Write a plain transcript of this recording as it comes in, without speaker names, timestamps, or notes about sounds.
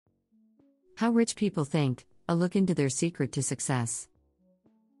How rich people think, a look into their secret to success.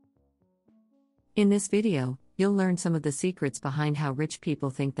 In this video, you'll learn some of the secrets behind how rich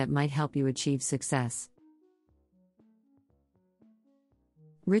people think that might help you achieve success.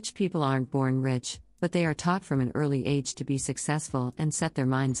 Rich people aren't born rich, but they are taught from an early age to be successful and set their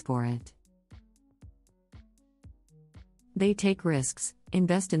minds for it. They take risks,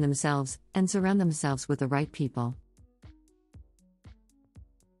 invest in themselves, and surround themselves with the right people.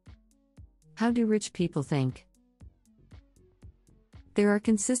 How do rich people think? There are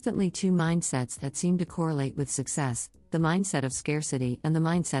consistently two mindsets that seem to correlate with success: the mindset of scarcity and the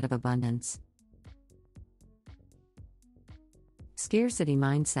mindset of abundance. Scarcity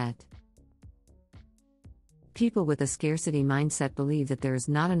mindset. People with a scarcity mindset believe that there is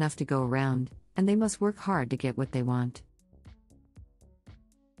not enough to go around, and they must work hard to get what they want.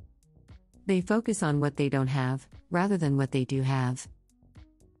 They focus on what they don't have, rather than what they do have.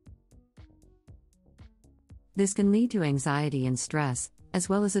 This can lead to anxiety and stress, as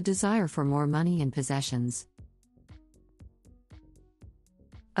well as a desire for more money and possessions.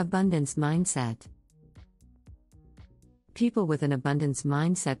 Abundance mindset. People with an abundance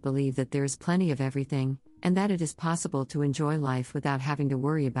mindset believe that there is plenty of everything, and that it is possible to enjoy life without having to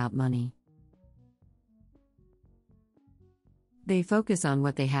worry about money. They focus on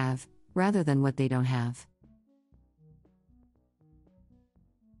what they have, rather than what they don't have.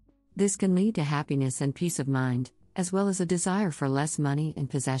 This can lead to happiness and peace of mind, as well as a desire for less money and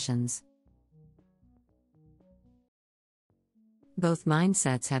possessions. Both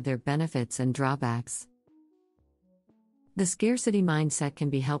mindsets have their benefits and drawbacks. The scarcity mindset can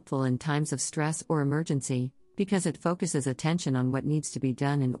be helpful in times of stress or emergency, because it focuses attention on what needs to be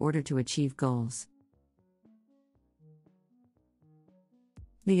done in order to achieve goals.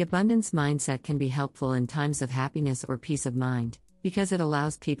 The abundance mindset can be helpful in times of happiness or peace of mind, because it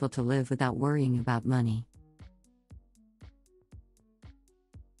allows people to live without worrying about money.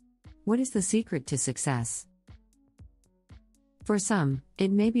 What is the secret to success? For some,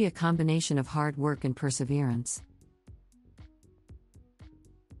 it may be a combination of hard work and perseverance.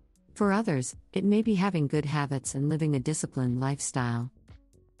 For others, it may be having good habits and living a disciplined lifestyle.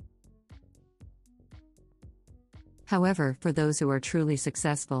 However, for those who are truly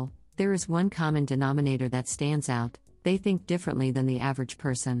successful, there is one common denominator that stands out: they think differently than the average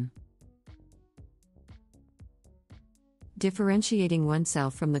person. Differentiating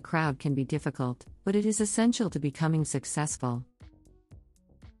oneself from the crowd can be difficult, but it is essential to becoming successful.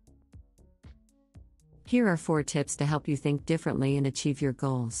 Here are 4 tips to help you think differently and achieve your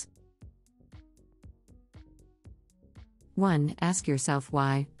goals. 1. Ask yourself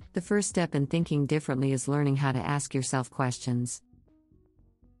why. The first step in thinking differently is learning how to ask yourself questions.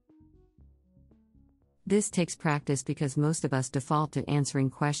 This takes practice because most of us default to answering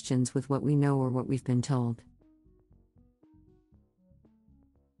questions with what we know or what we've been told.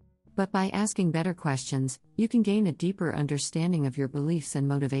 But by asking better questions, you can gain a deeper understanding of your beliefs and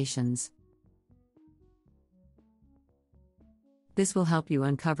motivations. This will help you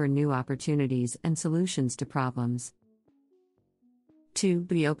uncover new opportunities and solutions to problems. 2.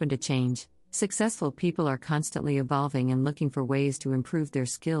 Be open to change. Successful people are constantly evolving and looking for ways to improve their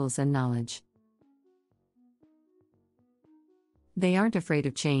skills and knowledge. They aren't afraid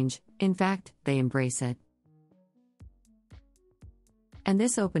of change, in fact, they embrace it. And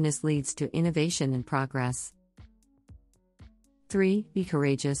this openness leads to innovation and progress. 3. Be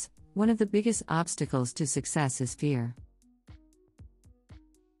courageous. One of the biggest obstacles to success is fear.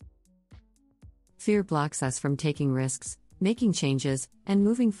 Fear blocks us from taking risks, making changes, and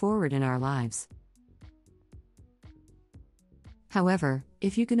moving forward in our lives. However,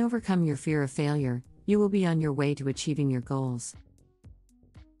 if you can overcome your fear of failure, you will be on your way to achieving your goals.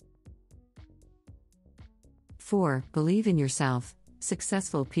 4. Believe in yourself.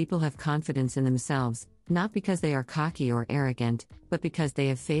 Successful people have confidence in themselves, not because they are cocky or arrogant, but because they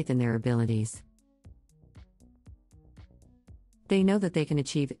have faith in their abilities. They know that they can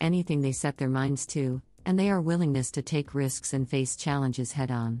achieve anything they set their minds to, and they are willingness to take risks and face challenges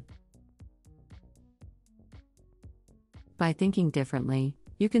head-on. By thinking differently,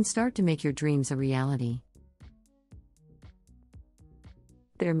 you can start to make your dreams a reality.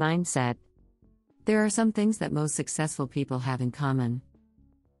 Their mindset. There are some things that most successful people have in common.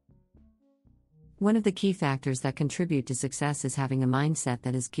 One of the key factors that contribute to success is having a mindset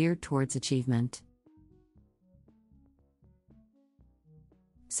that is geared towards achievement.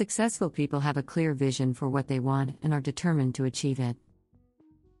 Successful people have a clear vision for what they want and are determined to achieve it.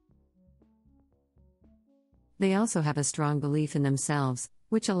 They also have a strong belief in themselves,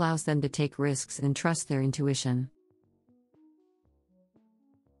 which allows them to take risks and trust their intuition.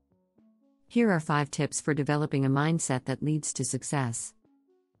 Here are 5 tips for developing a mindset that leads to success.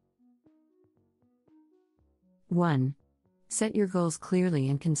 1. Set your goals clearly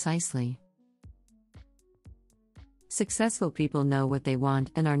and concisely. Successful people know what they want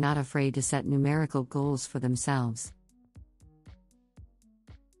and are not afraid to set numerical goals for themselves.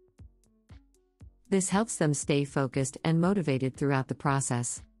 This helps them stay focused and motivated throughout the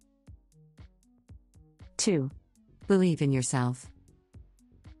process. 2. Believe in yourself.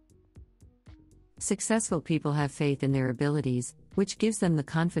 Successful people have faith in their abilities, which gives them the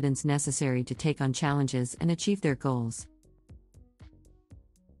confidence necessary to take on challenges and achieve their goals.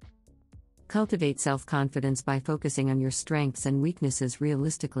 Cultivate self-confidence by focusing on your strengths and weaknesses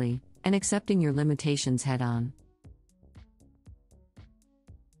realistically, and accepting your limitations head-on.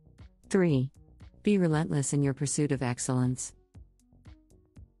 3. Be relentless in your pursuit of excellence.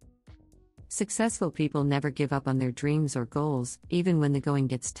 Successful people never give up on their dreams or goals, even when the going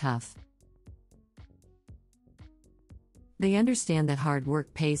gets tough. They understand that hard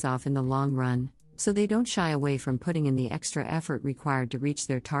work pays off in the long run, so they don't shy away from putting in the extra effort required to reach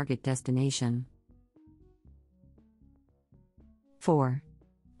their target destination. 4.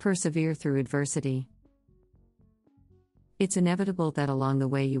 Persevere through adversity. It's inevitable that along the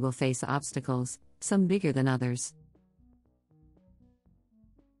way you will face obstacles, some bigger than others.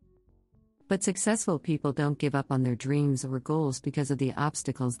 But successful people don't give up on their dreams or goals because of the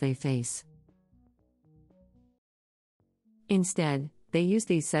obstacles they face. Instead, they use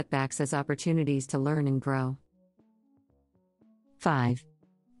these setbacks as opportunities to learn and grow. 5.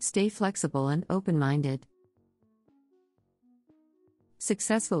 Stay flexible and open-minded.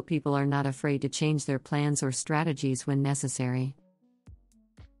 Successful people are not afraid to change their plans or strategies when necessary.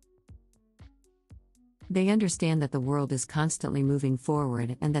 They understand that the world is constantly moving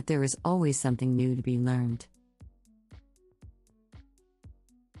forward and that there is always something new to be learned.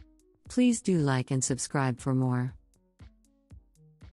 Please do like and subscribe for more.